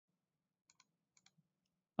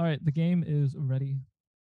All right, the game is ready.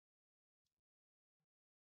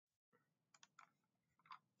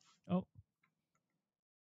 Oh.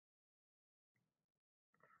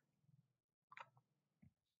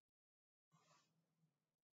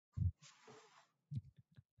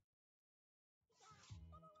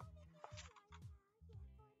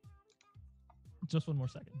 Just one more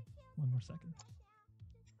second. One more second.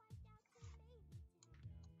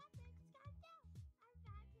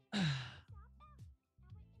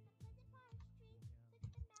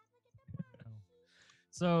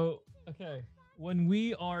 So, okay, when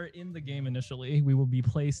we are in the game initially, we will be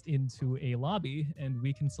placed into a lobby and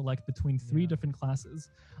we can select between three different classes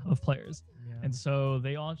of players. And so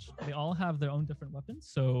they all have their own different weapons.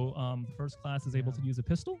 So the first class is able to use a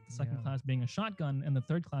pistol, the second class being a shotgun, and the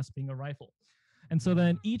third class being a rifle. And so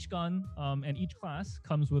then each gun and each class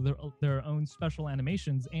comes with their own special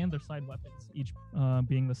animations and their side weapons, each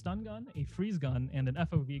being the stun gun, a freeze gun, and an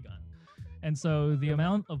FOV gun. And so the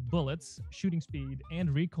amount of bullets, shooting speed, and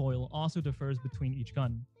recoil also differs between each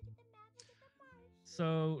gun.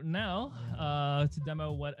 So now, to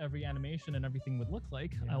demo what every animation and everything would look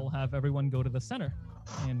like, I will have everyone go to the center,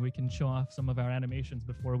 and we can show off some of our animations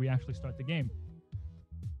before we actually start the game.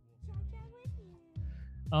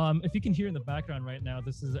 If you can hear in the background right now,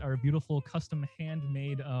 this is our beautiful custom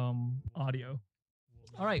handmade audio.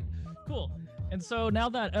 All right, cool. And so now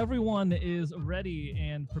that everyone is ready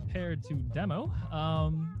and prepared to demo,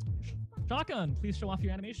 Shotgun, please show off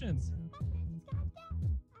your animations.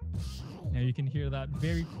 Now you can hear that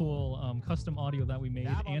very cool custom audio that we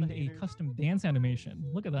made and a custom dance animation.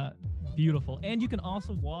 Look at that, beautiful. And you can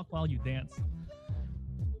also walk while you dance.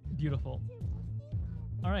 Beautiful.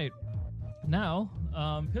 All right, now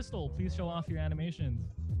Pistol, please show off your animations.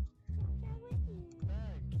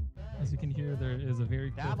 As you can hear, there is a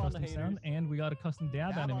very cool custom sound, and we got a custom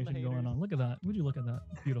dab animation going on. Look at that. Would you look at that?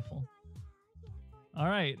 Beautiful. All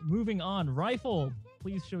right, moving on. Rifle,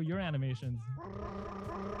 please show your animations.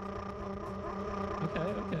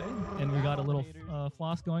 Okay. And we got a little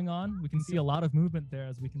floss going on. We can see a lot of movement there,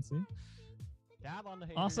 as we can see.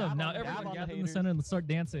 Awesome. Now everyone gather in the center and let's start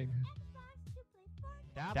dancing.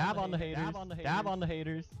 Dab on the haters. Dab on the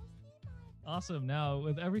haters. Awesome. Now,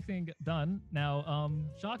 with everything done, now,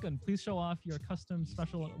 Shotgun, please show off your custom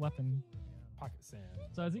special weapon. Pocket sand.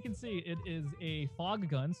 So as you can see, it is a fog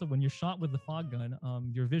gun. So when you're shot with the fog gun,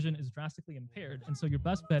 your vision is drastically impaired. And so your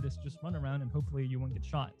best bet is to just run around and hopefully you won't get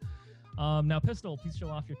shot. Now, Pistol, please show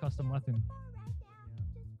off your custom weapon.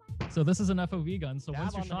 So this is an FOV gun. So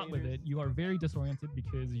once you're shot with it, you are very disoriented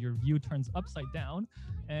because your view turns upside down.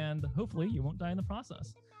 And hopefully you won't die in the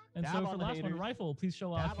process. And so for the last one, Rifle, please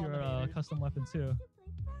show off your custom weapon too.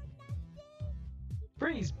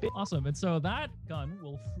 Freeze. Awesome. And so that gun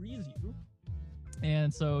will freeze you.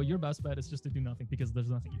 And so your best bet is just to do nothing because there's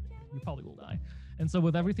nothing you can do. You probably will die. And so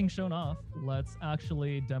with everything shown off, let's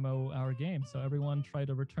actually demo our game. So everyone try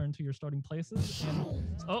to return to your starting places. And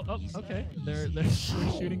okay. They're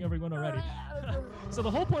shooting everyone already. So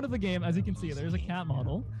the whole point of the game, as you can see, there's a cat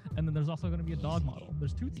model, and then there's also going to be a dog model.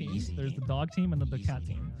 There's two teams. There's the dog team and then the cat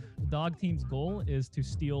team. The dog team's goal is to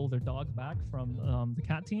steal their dogs back from the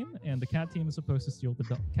cat team, and the cat team is supposed to steal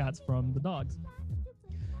the cats from the dogs.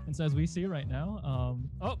 And so as we see right now,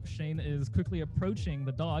 Shane is quickly approaching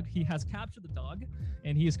the dog. He has captured the dog,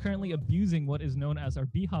 and he is currently abusing what is known as our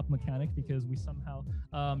B-hop mechanic because we somehow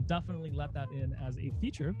definitely let that in as a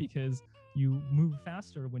feature because you move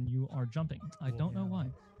faster when you are jumping. I don't know why.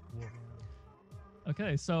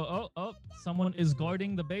 Okay, so, someone is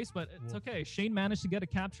guarding the base, but it's okay. Shane managed to get a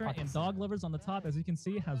capture, and Dog Lovers on the top, as you can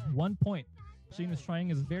see, has 1 point. Shane is trying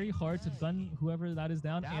his very hard to gun whoever that is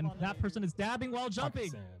down, and that person is dabbing while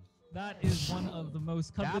jumping. That is one of the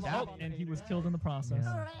most coveted. And he was killed in the process.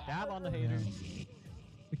 Dab on the haters.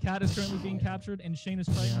 The cat is currently being captured, and Shane is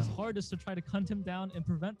trying his hardest to try to hunt him down and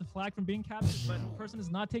prevent the flag from being captured, but the person is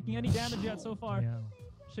not taking any damage yet so far.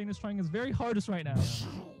 Shane is trying his very hardest right now.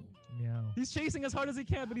 He's chasing as hard as he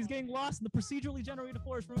can, but he's getting lost in the procedurally generated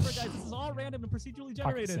forest. Remember, guys, this is all random and procedurally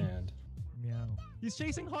generated. He's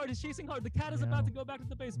chasing hard. He's chasing hard. The cat is about to go back to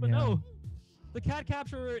the base, but no. The cat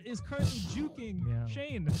capturer is currently juking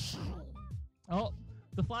Shane. Oh,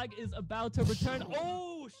 the flag is about to return.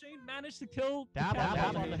 Oh, Shane managed to kill the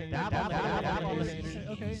cat.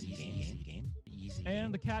 Okay.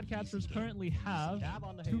 And the cat capturers currently have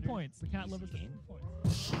 2 points. The cat lovers have 2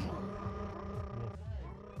 points.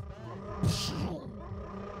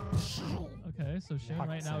 Okay, so Shane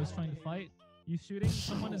right now is trying to fight. You shooting?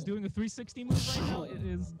 Someone is doing a 360 move right now. It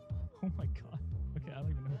is. Oh my god. Okay, I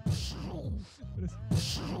don't even know.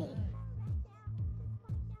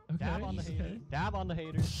 Okay. Dab on the haters. Okay. Dab on the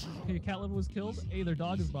haters. Okay, cat lover was killed. Hey, their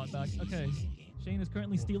dog is brought back. Okay. Shane is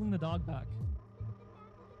currently stealing the dog back.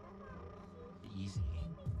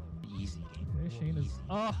 Okay, Shane is...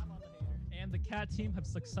 Oh! And the cat team have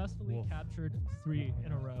successfully captured 3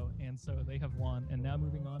 in a row. And so they have won. And now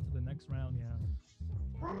moving on to the next round.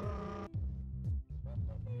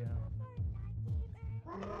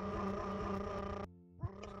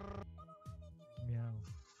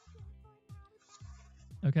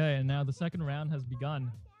 Okay, and now the second round has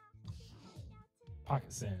begun.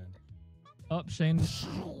 Pocket sand. Oh, Shane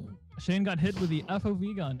got hit with the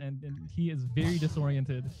FOV gun, and he is very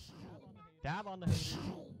disoriented. Dab on the haters.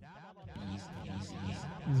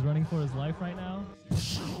 He's running for his life right now.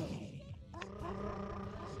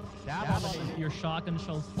 Dab on the haters. Your shotgun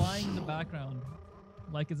shells flying in the background.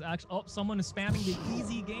 Like it's actually... Oh, someone is spamming the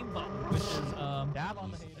easy game button, which is Dab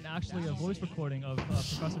on the haters. actually a voice recording of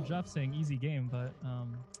Professor Jeff saying easy game, but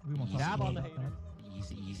we won't talk Dab about on the that.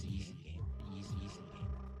 haters. Easy game.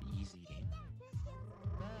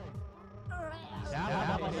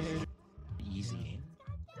 Dab on the haters. Easy game.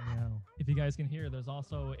 If you guys can hear, there's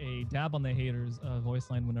also a dab on the haters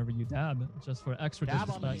voice line whenever you dab, just for extra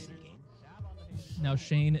Dab on the disrespect. haters. Now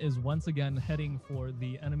Shane is once again heading for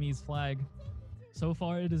the enemy's flag. So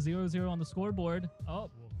far it is 0-0 on the scoreboard.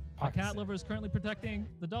 Oh, the cat lover is currently protecting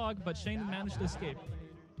the dog, but Shane managed to escape.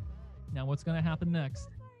 Now what's going to happen next?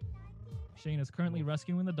 Shane is currently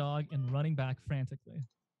rescuing the dog and running back frantically.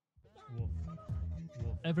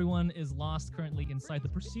 Everyone is lost currently inside the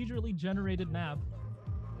procedurally generated map.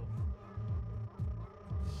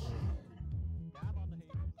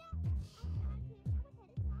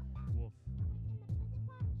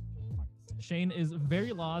 Shane is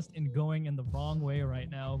very lost and going in the wrong way right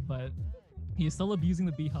now, but he is still abusing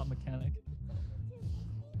the B-hop mechanic.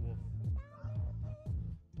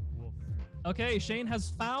 Okay, Shane has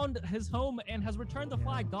found his home and has returned the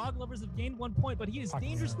flag. Dog lovers have gained 1 point, but he is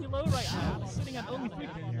dangerously low right now, sitting at only 3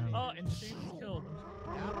 points. Oh, and Shane is killed.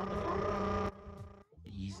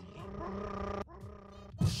 Easy.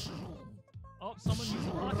 Oh, someone used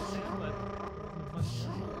a pocket sand, but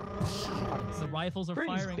the rifles are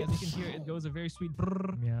firing. As you can hear, it goes a very sweet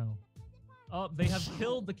brrr. Oh, they have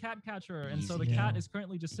killed the cat catcher, and so the cat is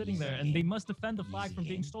currently just sitting there, and they must defend the flag from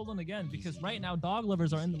being stolen again, because right now dog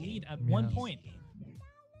lovers are in the lead at 1 point.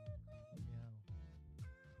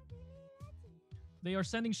 They are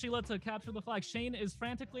sending Sheila to capture the flag. Shane is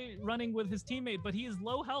frantically running with his teammate, but he is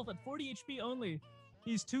low health at 40 HP only.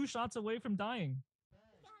 He's 2 shots away from dying.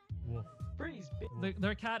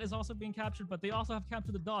 Their cat is also being captured, but they also have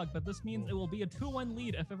captured the dog, but this means it will be a 2-1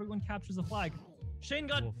 lead if everyone captures the flag. Shane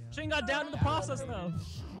got down in the process, though.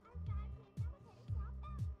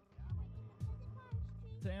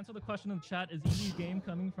 To answer the question in the chat, is easy game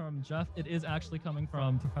coming from Jeff? It is actually coming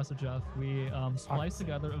from Professor Jeff. We spliced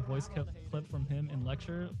together a voice clip from him in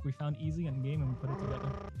lecture. We found easy in game and we put it together.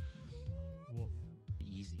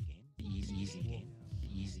 Easy game.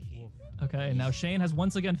 Easy game. Okay, now Shane has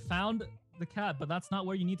once again found the cat, but that's not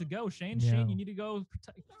where you need to go, Shane. Shane, you need to go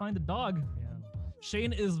find the dog.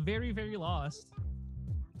 Shane is very, very lost.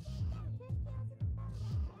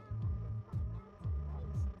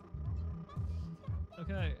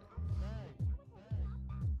 Okay.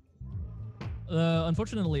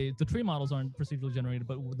 Unfortunately, the tree models aren't procedurally generated,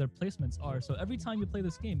 but their placements are. So every time you play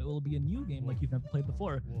this game, it will be a new game like you've never played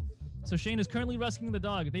before. So Shane is currently rescuing the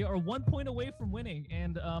dog. They are 1 point away from winning,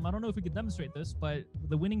 and I don't know if we could demonstrate this, but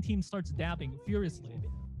the winning team starts dabbing furiously.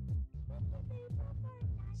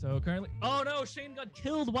 So currently, oh no, Shane got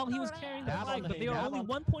killed while he was carrying the flag, but they are only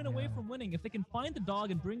 1 point away from winning. If they can find the dog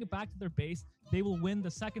and bring it back to their base, they will win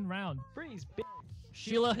the second round.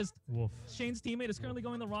 Sheila, Shane's teammate, is currently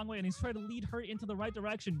going the wrong way, and he's trying to lead her into the right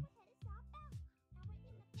direction.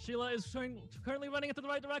 Sheila is currently running into the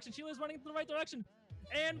right direction. Sheila is running into the right direction.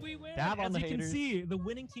 And we win. As you can see, the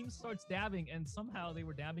winning team starts dabbing, and somehow they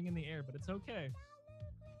were dabbing in the air, but it's okay.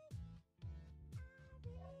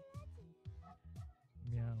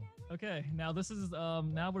 Okay, now this is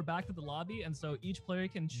now we're back to the lobby, and so each player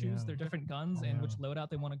can choose their different guns and which loadout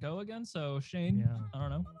they want to go again. So Shane, I don't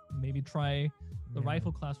know, maybe try the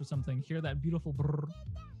rifle class or something. Hear that beautiful brrr.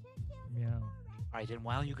 All right, then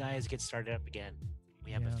while you guys get started up again,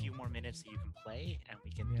 we have a few more minutes that you can play, and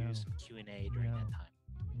we can do some Q&A during that time.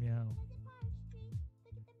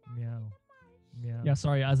 Yeah,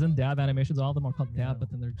 sorry, as in dab animations, all of them are called dab, but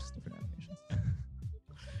then they're just different animations.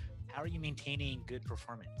 How are you maintaining good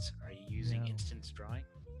performance? Are you using instance drawing?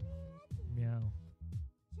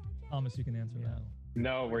 Thomas, you can answer that.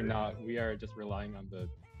 No, we're not. We are just relying on the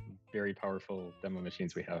very powerful demo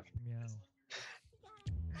machines we have.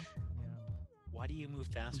 Why do you move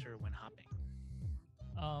faster when hopping?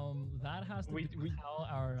 That has to We- do with how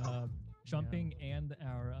our jumping and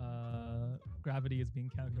our gravity is being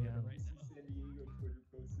calculated right now.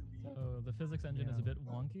 So the physics engine is a bit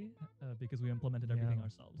wonky because we implemented everything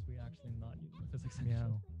ourselves. We actually not using the physics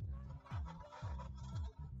engine.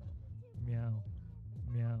 Meow.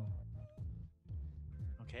 Meow.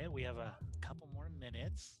 Okay, we have a couple more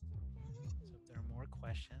minutes. So if there are more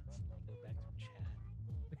questions, let me go back to chat.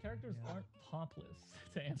 The characters aren't topless.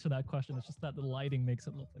 To answer that question, it's just that the lighting makes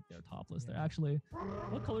it look like they're topless. They're actually.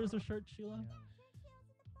 What color is their shirt, Sheila?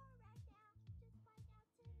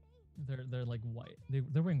 They're like white.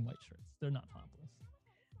 They're wearing white shirts. They're not topless.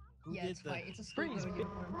 Who Yeah, did it's the white. It's a school uniform.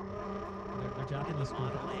 They're jacket the school.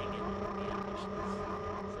 modeling and the animations?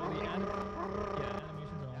 So the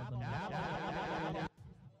animations are all done.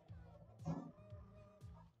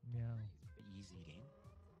 Meow. Easy game.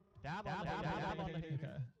 Dab on the hater.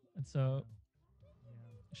 Okay, and so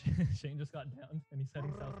Shane just got downed and he's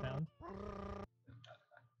heading southbound.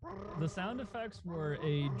 The sound effects were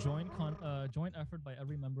a joint effort by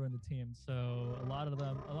every member in the team. So a lot of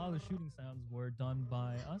the shooting sounds were done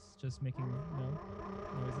by us, just making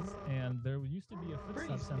noises. And there used to be a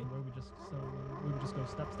footstep sound where we would just go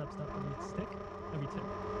step step step every tick,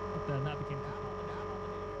 but then that became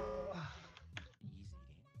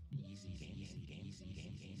Easy game. Easy game. Easy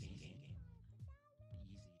game. Easy game.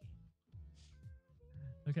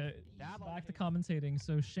 Okay, back to commentating.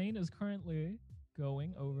 So Shane is currently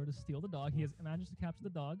going over to steal the dog. He has managed to capture the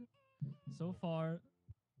dog. So far,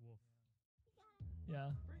 yeah.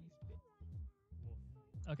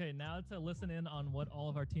 Okay, now to listen in on what all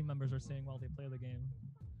of our team members are saying while they play the game.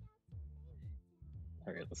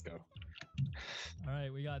 All right, let's go. All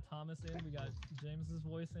right, we got Thomas in. We got James's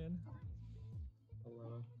voice in.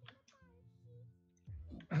 Hello.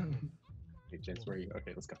 Hey, James, where are you?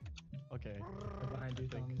 Okay, let's go. Okay. Right behind you,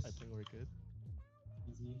 Thomas. I think we're good.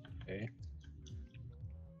 Easy. Okay.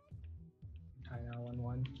 Hi now,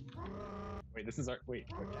 1-1. Wait, this is our. Wait.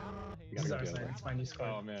 Okay. We This is gotta our go side. together. It's fine. You scored.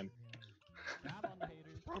 Oh man.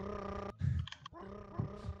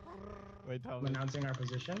 Wait, I'm Thomas. announcing our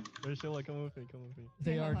position. Where's Sheila? Come with me. Come with me.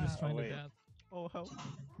 They are just trying to wait. dab. Oh, help.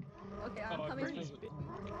 Okay, I'm Oh, coming. Chris-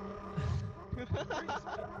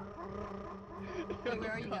 Wait,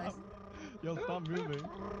 where are you guys? Yo, stop moving.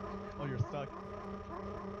 Oh, you're stuck. Come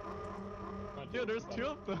on, Yo, there's James, two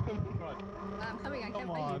of them. Come on. I'm coming. I can't Come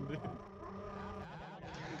find on, you. dude.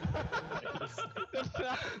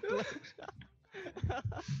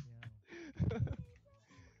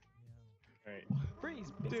 Alright,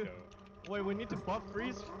 Freeze, let's dude. go. Wait, we need to buff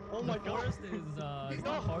freeze. Oh my The god. forest is it's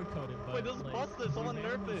not hard coded, but Wait, this is like, busted. we Someone nerf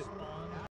randomly it. spawn